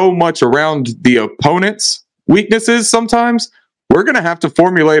planning so much around the opponent's weaknesses sometimes, we're going to have to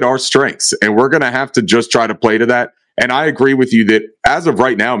formulate our strengths, and we're going to have to just try to play to that. And I agree with you that as of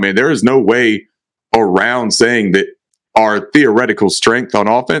right now, man, there is no way around saying that our theoretical strength on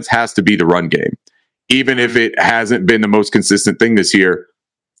offense has to be the run game. Even if it hasn't been the most consistent thing this year,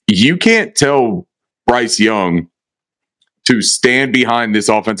 you can't tell Bryce Young to stand behind this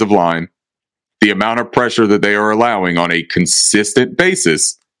offensive line, the amount of pressure that they are allowing on a consistent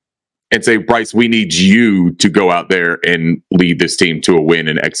basis, and say, Bryce, we need you to go out there and lead this team to a win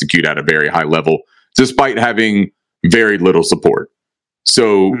and execute at a very high level, despite having very little support.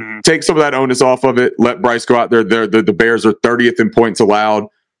 So take some of that onus off of it. Let Bryce go out there. The Bears are 30th in points allowed.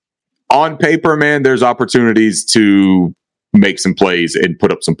 On paper, man, there's opportunities to make some plays and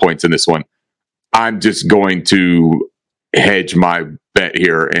put up some points in this one. I'm just going to hedge my bet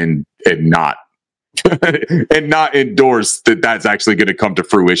here and not and not endorse that that's actually going to come to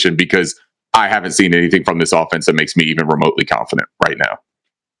fruition, because I haven't seen anything from this offense that makes me even remotely confident right now.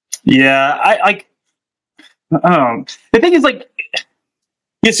 Yeah, the thing is, like,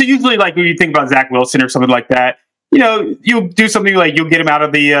 yeah, so usually, like, when you think about Zach Wilson or something like that, you know, you'll do something like you'll get him out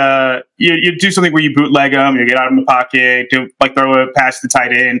of the, you do something where you bootleg him, you get out of the pocket, do, like, throw a pass to the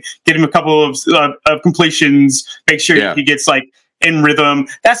tight end, get him a couple of completions, make sure he gets, like, in rhythm.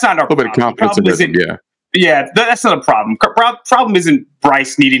 That's not our problem. A little bit of confidence in rhythm, yeah, that's not a problem. Problem isn't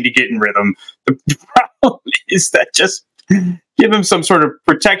Bryce needing to get in rhythm. The problem is that just give him some sort of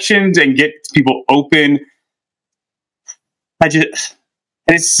protections and get people open. And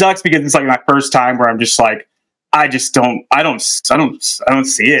it sucks because it's like my first time where I'm just like, I don't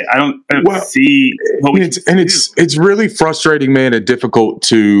see it. I don't see what we can do. It's really frustrating, man, and difficult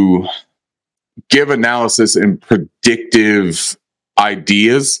to give analysis and predictive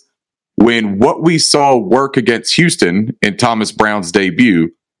ideas when what we saw work against Houston in Thomas Brown's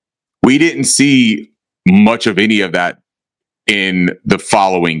debut, we didn't see much of any of that in the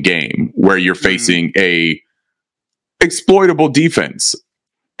following game, where you're facing a exploitable defense.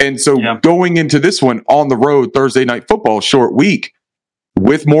 And so going into this one on the road, Thursday Night Football, short week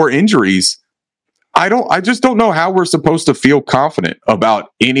with more injuries, I just don't know how we're supposed to feel confident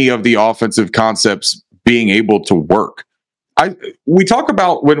about any of the offensive concepts being able to work. We talk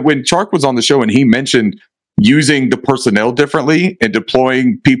about when Chark was on the show and he mentioned using the personnel differently and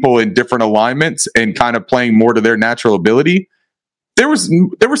deploying people in different alignments and kind of playing more to their natural ability. There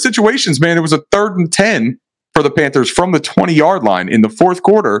were situations, man. It was a 3rd and 10 for the Panthers from the 20-yard line in the fourth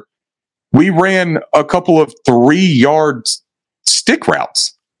quarter. We ran a couple of 3-yard stick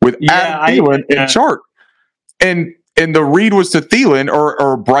routes with Adam Thielen and Chark. And the read was to Thielen,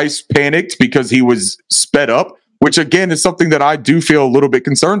 or Bryce panicked because he was sped up, which again is something that I do feel a little bit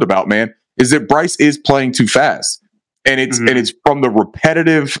concerned about, man, is that Bryce is playing too fast. And it's from the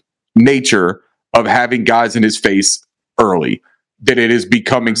repetitive nature of having guys in his face early, that it is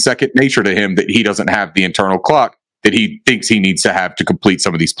becoming second nature to him that he doesn't have the internal clock that he thinks he needs to have to complete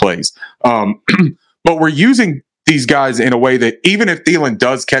some of these plays. But we're using these guys in a way that even if Thielen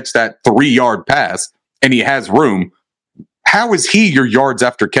does catch that 3-yard pass and he has room, how is he your yards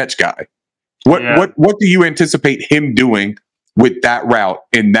after catch guy? What do you anticipate him doing with that route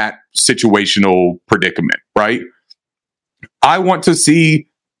in that situational predicament, right? I want to see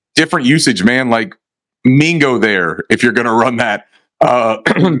different usage, man. Like Mingo there, if you're going to run that.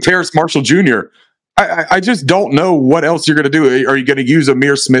 Terrace Marshall Jr. I just don't know what else you're going to do. Are you going to use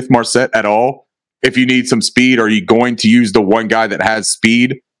Amir Smith-Marset at all? If you need some speed, are you going to use the one guy that has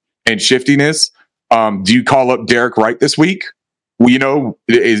speed and shiftiness? Do you call up Derek Wright this week? Well,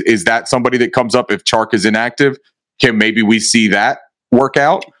 is that somebody that comes up if Chark is inactive? Can maybe we see that work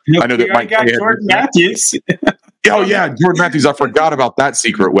out? Nope, I know that Mike got Jordan Matthews. Oh yeah, Jordan Matthews. I forgot about that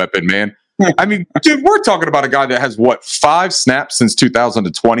secret weapon, man. I mean, dude, we're talking about a guy that has 5 snaps since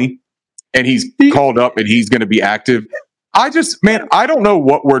 2020, and he's called up and he's going to be active. I don't know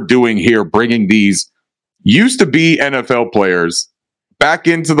what we're doing here, bringing these used to be NFL players back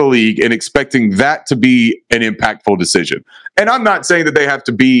into the league and expecting that to be an impactful decision. And I'm not saying that they have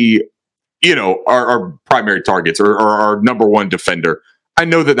to be, our primary targets or our number one defender. I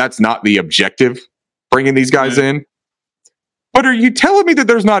know that that's not the objective, bringing these guys in. But are you telling me that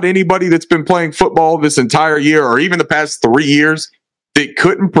there's not anybody that's been playing football this entire year or even the past 3 years that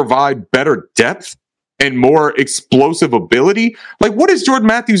couldn't provide better depth and more explosive ability? Like, what is Jordan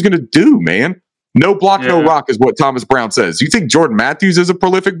Matthews going to do, man? No block, no rock is what Thomas Brown says. You think Jordan Matthews is a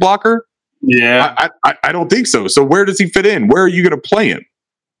prolific blocker? Yeah. I don't think so. So where does he fit in? Where are you going to play him?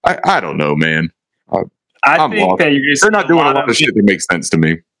 I don't know, man. I think that they're not doing a lot of shit that makes sense to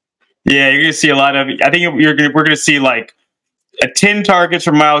me. Yeah, you're going to see a lot of. I think we're going to see like 10 targets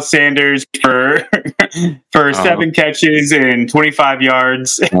for Miles Sanders for 7 catches and 25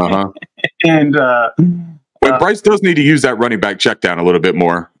 yards. And Bryce does need to use that running back check down a little bit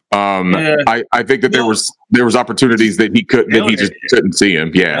more. I think that there was opportunities that he just couldn't see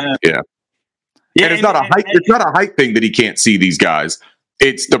him. Yeah. And it's not a height. It's not a height thing that he can't see these guys.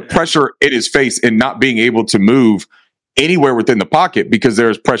 It's the pressure in his face and not being able to move anywhere within the pocket because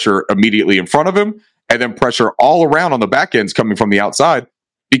there's pressure immediately in front of him and then pressure all around on the back ends coming from the outside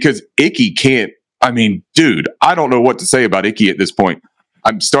because Icky can't. I mean, dude, I don't know what to say about Icky at this point.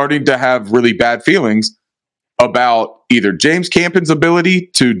 I'm starting to have really bad feelings about either James Campen's ability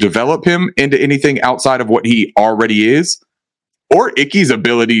to develop him into anything outside of what he already is, or Icky's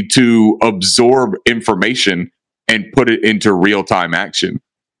ability to absorb information and put it into real-time action.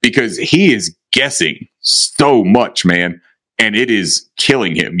 Because he is guessing so much, man, and it is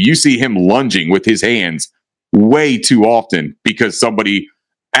killing him. You see him lunging with his hands way too often because somebody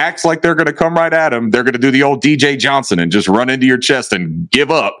acts like they're going to come right at him. They're going to do the old DJ Johnson and just run into your chest and give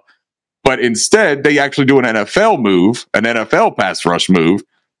up. But instead, they actually do an NFL move, an NFL pass rush move,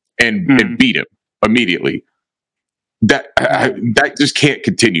 and beat him immediately. That just can't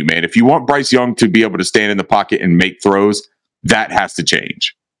continue, man. If you want Bryce Young to be able to stand in the pocket and make throws, that has to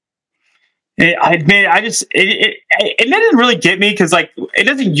change. It didn't really get me because, like, it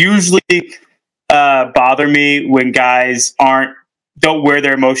doesn't usually bother me when guys don't wear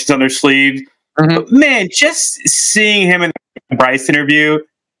their emotions on their sleeves. But man, just seeing him in the Bryce interview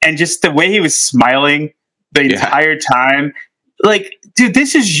and just the way he was smiling the entire time, like, dude,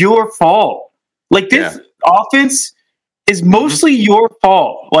 this is your fault. Like, this offense is mostly your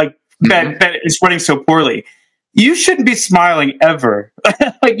fault. Like that is running so poorly. You shouldn't be smiling ever.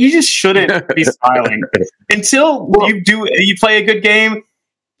 Like, you just shouldn't be smiling until you play a good game.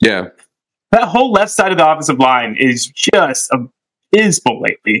 Yeah, that whole left side of the offensive line is just abysmal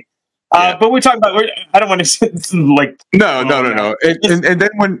lately. But we're talking about. I don't want to like. No. And then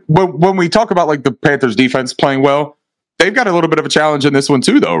when we talk about like the Panthers defense playing well, they've got a little bit of a challenge in this one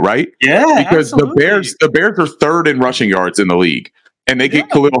too, though, right? Yeah, because absolutely. the Bears are 3rd in rushing yards in the league, and they get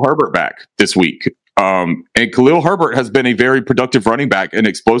Khalil Herbert back this week. And Khalil Herbert has been a very productive running back, an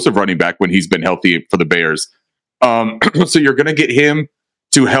explosive running back when he's been healthy for the Bears. So you're going to get him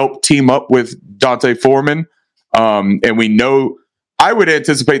to help team up with Dante Foreman, and we know. I would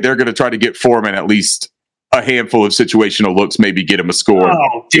anticipate they're going to try to get Foreman at least a handful of situational looks, maybe get him a score.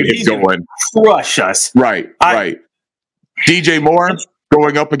 Oh, dude, he's going to crush us. Right. DJ Moore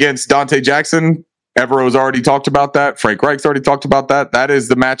going up against Dante Jackson. Evero's already talked about that. Frank Reich's already talked about that. That is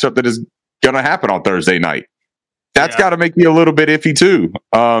the matchup that is going to happen on Thursday night. That's got to make me a little bit iffy too.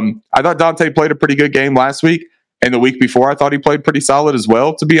 I thought Dante played a pretty good game last week, and the week before I thought he played pretty solid as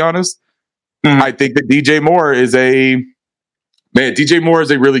well, to be honest. I think that DJ Moore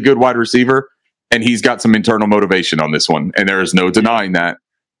is a really good wide receiver, and he's got some internal motivation on this one, and there is no denying that.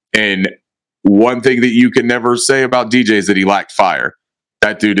 And one thing that you can never say about DJ is that he lacked fire.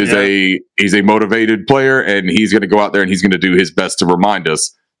 That dude is he's a motivated player, and he's going to go out there and he's going to do his best to remind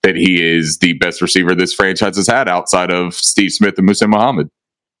us that he is the best receiver this franchise has had outside of Steve Smith and Musa Muhammad.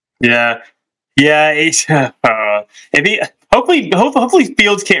 Hopefully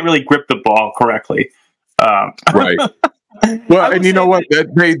Fields can't really grip the ball correctly. Right. Well, and you know what?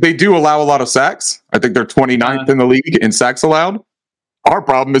 They do allow a lot of sacks. I think they're 29th in the league in sacks allowed. Our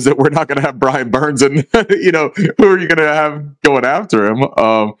problem is that we're not going to have Brian Burns, and you know, who are you going to have going after him?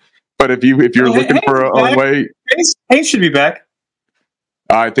 But if you're looking for a way, Hayes should be back.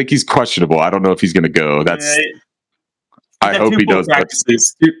 I think he's questionable. I don't know if he's going to go. I hope he does.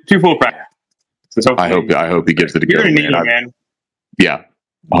 Two full practices. I hope he gives it a go, man. Yeah,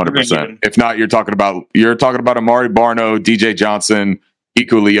 100%. If not, you're talking about Amari Barno, DJ Johnson,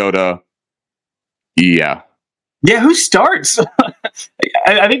 Iku Leota. Yeah. Yeah, who starts?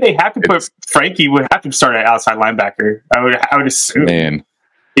 I think they have to put Frankie would have to start at outside linebacker. I would assume. Man,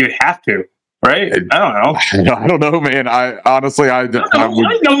 he would have to, right? I don't know. I don't know, man. I honestly, I don't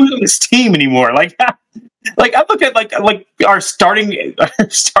know who's on this team anymore. Like I look at like our starting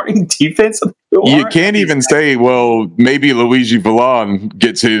defense. You can't even say, well, maybe Luigi Vallon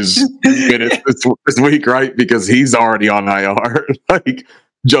gets his minutes this week, right? Because he's already on IR. Like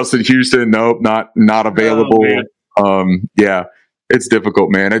Justin Houston, nope, not available. Yeah, it's difficult,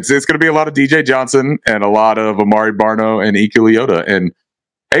 man. It's going to be a lot of DJ Johnson and a lot of Amari Barno and Iku Leota. And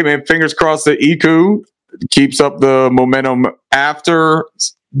hey, man, fingers crossed that Iku keeps up the momentum after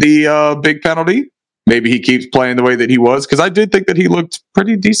the big penalty. Maybe he keeps playing the way that he was, because I did think that he looked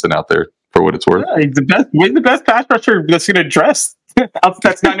pretty decent out there for what it's worth. Yeah, he's the best pass rusher that's going to dress.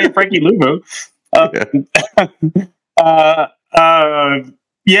 That's not named Frankie Luvu.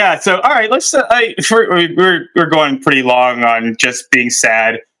 Yeah. So, all right, let's. We're going pretty long on just being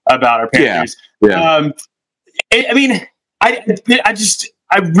sad about our Panthers. Yeah. I mean, I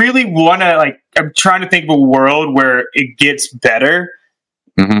really want to, like, I'm trying to think of a world where it gets better.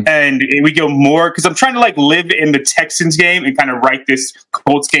 Mm-hmm. And we go more, because I'm trying to like live in the Texans game and kind of write this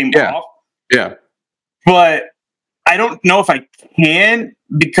Colts game off. Yeah. But I don't know if I can,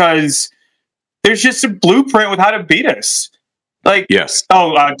 because there's just a blueprint with how to beat us. Like, yes.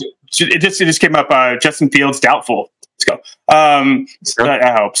 It just came up. Justin Fields doubtful. Let's go. That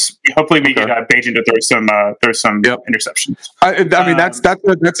helps. Hopefully we get Bajan to throw some interceptions. I mean,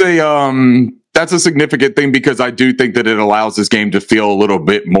 that's a significant thing, because I do think that it allows this game to feel a little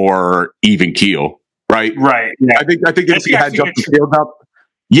bit more even keel, right? Right. Yeah. I think if you had Justin Fields out,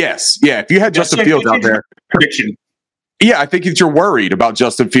 if you had Justin Fields out there, prediction. Yeah, I think that you're worried about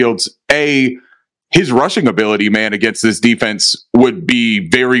Justin Fields. His rushing ability, man, against this defense would be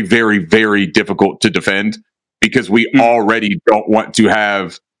very, very, very difficult to defend, because we already don't want to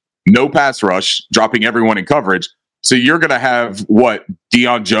have no pass rush, dropping everyone in coverage. So you're going to have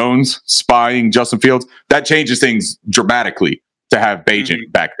Deion Jones spying Justin Fields. That changes things dramatically to have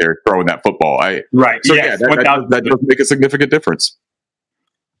Bajan back there throwing that football. Right. So that does make a significant difference.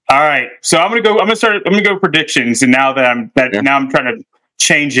 All right. So I'm going to go predictions. And now that now I'm trying to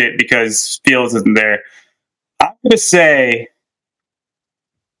change it because Fields isn't there. I'm going to say,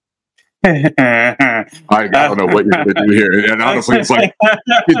 I don't know what you're going to do here. And honestly, it's like,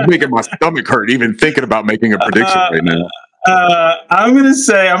 it's making my stomach hurt even thinking about making a prediction right now. I'm going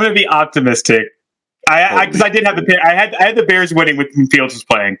to be optimistic. Because I did have I had the Bears winning when Fields was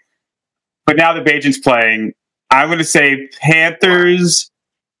playing, but now that Bajan's playing, I'm going to say Panthers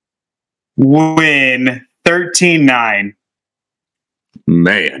win 13-9.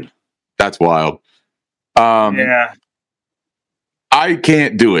 Man, that's wild. Yeah. I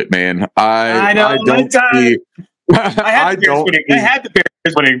can't do it, man. I know. I had the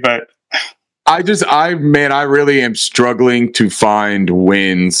Bears winning, but I really am struggling to find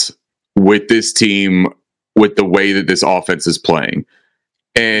wins with this team, with the way that this offense is playing.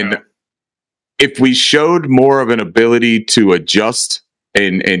 And if we showed more of an ability to adjust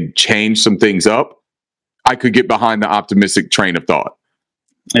and change some things up, I could get behind the optimistic train of thought.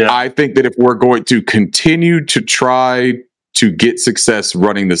 Yeah. I think that if we're going to continue to try to get success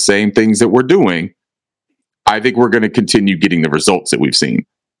running the same things that we're doing, I think we're going to continue getting the results that we've seen.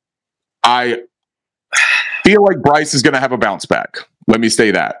 I feel like Bryce is going to have a bounce back. Let me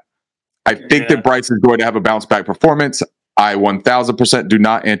say that. I think that Bryce is going to have a bounce back performance. I 1000% do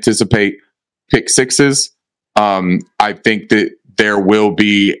not anticipate pick sixes. I think that there will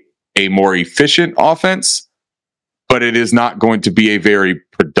be a more efficient offense, but it is not going to be a very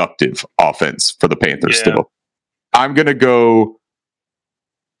productive offense for the Panthers still. I'm going to go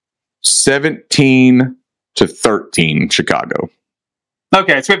 17-13 Chicago.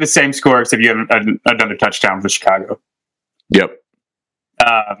 Okay, so we have the same score except you have another touchdown for Chicago. Yep.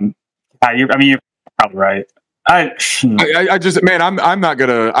 You're probably right. I just, man, I'm not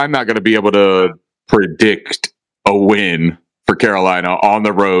gonna be able to predict a win for Carolina on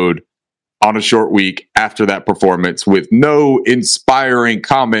the road on a short week after that performance, with no inspiring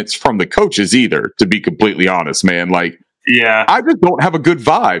comments from the coaches either, to be completely honest, man. Like, Yeah. I just don't have a good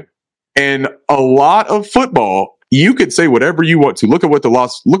vibe. And a lot of football, you could say whatever you want to. Look at what the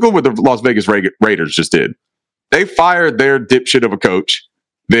Las Vegas Raiders just did. They fired their dipshit of a coach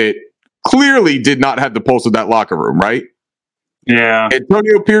that clearly did not have the pulse of that locker room, right? Yeah.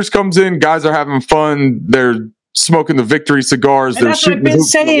 Antonio Pierce comes in, guys are having fun, they're smoking the victory cigars, and they're shooting the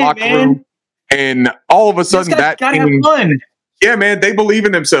hoops in the locker room, and all of a sudden that team, yeah, man, they believe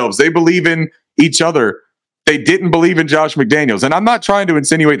in themselves, they believe in each other. They didn't believe in Josh McDaniels, and I'm not trying to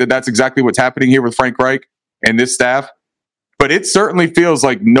insinuate that that's exactly what's happening here with Frank Reich and this staff, but it certainly feels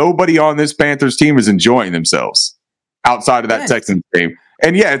like nobody on this Panthers team is enjoying themselves outside of that Texans game.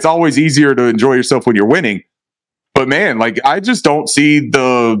 And yeah, it's always easier to enjoy yourself when you're winning. But man, like, I just don't see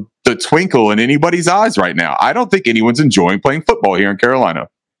the twinkle in anybody's eyes right now. I don't think anyone's enjoying playing football here in Carolina.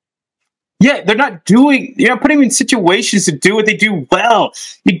 Yeah, they're not putting them in situations to do what they do well.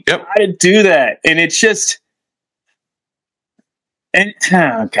 You gotta do that. And it's just, and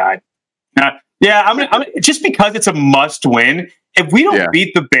oh God. Yeah, I'm just because it's a must win. If we don't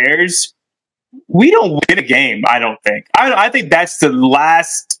beat the Bears, we don't win a game, I don't think. I think that's the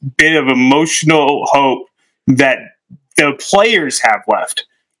last bit of emotional hope that the players have left.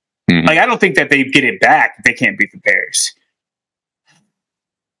 Mm-hmm. Like, I don't think that they get it back if they can't beat the Bears.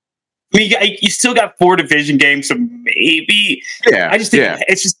 I mean, you still got 4 division games, so maybe. Yeah, I just think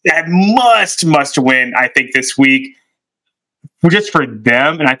it's just that must win, I think, this week. Just for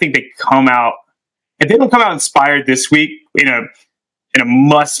them, and I think they come out. If they don't come out inspired this week in a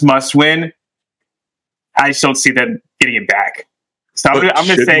must win, I just don't see them getting it back. So I'm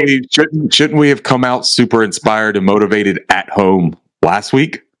going to say, shouldn't we have come out super inspired and motivated at home last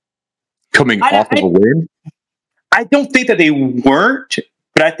week, coming off of a win? I don't think that they weren't,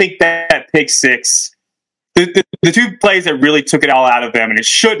 but I think that pick six, the 2 plays that really took it all out of them, and it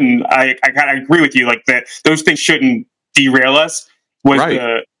shouldn't. I kind of agree with you, like that those things shouldn't derail us.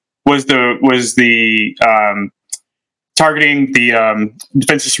 Was the targeting the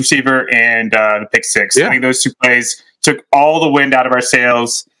defensive receiver and the pick six. I think those 2 plays took all the wind out of our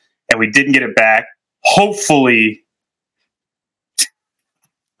sails, and we didn't get it back. Hopefully,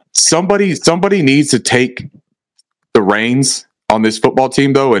 somebody needs to take the reins on this football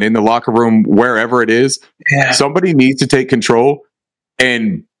team, though, and in the locker room, wherever it is. Yeah. Somebody needs to take control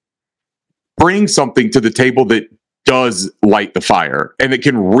and bring something to the table that does light the fire and that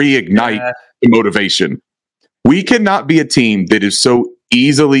can reignite the motivation. We cannot be a team that is so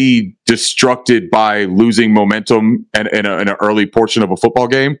easily destructed by losing momentum in an early portion of a football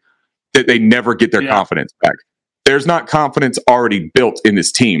game that they never get their confidence back. There's not confidence already built in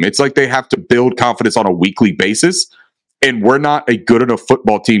this team. It's like they have to build confidence on a weekly basis, and we're not a good enough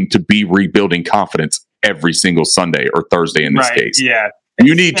football team to be rebuilding confidence every single Sunday or Thursday in this case. Yeah.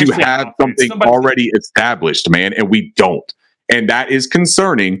 You need to have something already established, man, and we don't. And that is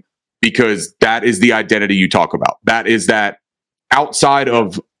concerning because that is the identity you talk about. That is that outside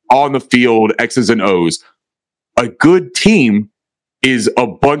of on the field, X's and O's, a good team is a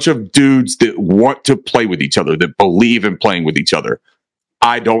bunch of dudes that want to play with each other, that believe in playing with each other.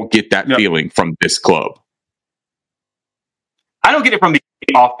 I don't get that feeling from this club. I don't get it from the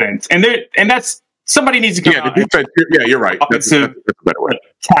offense. And that's somebody needs to come out. The defense, you're right. That's a better way.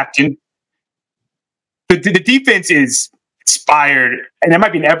 Captain. The defense is inspired, and that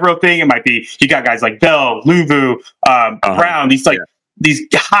might be an Evero thing. It might be you got guys like Bell, Luvu, Brown. These these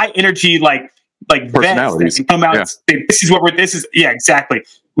high energy like personalities that come out. Yeah. This is exactly.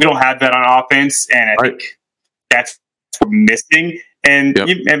 We don't have that on offense, and I think that's what we're missing. And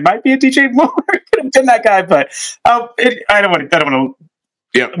it might be a DJ Moore could have been that guy, but I don't want to.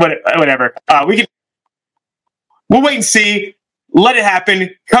 Yeah, whatever. We'll wait and see. Let it happen.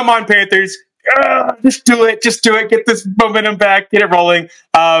 Come on, Panthers. Just do it. Get this momentum back. Get it rolling.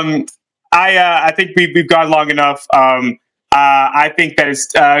 I think we've gone long enough. I think that it's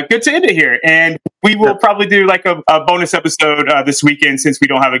good to end it here. And we will probably do like a bonus episode this weekend since we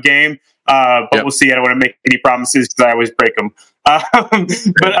don't have a game. But we'll see. I don't want to make any promises because I always break them. But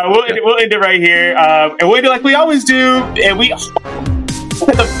we'll end it right here. And we'll end it like we always do. And we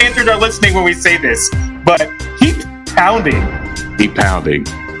the Panthers are listening when we say this. But keep pounding. Keep pounding.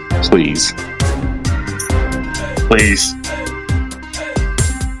 Please. Please.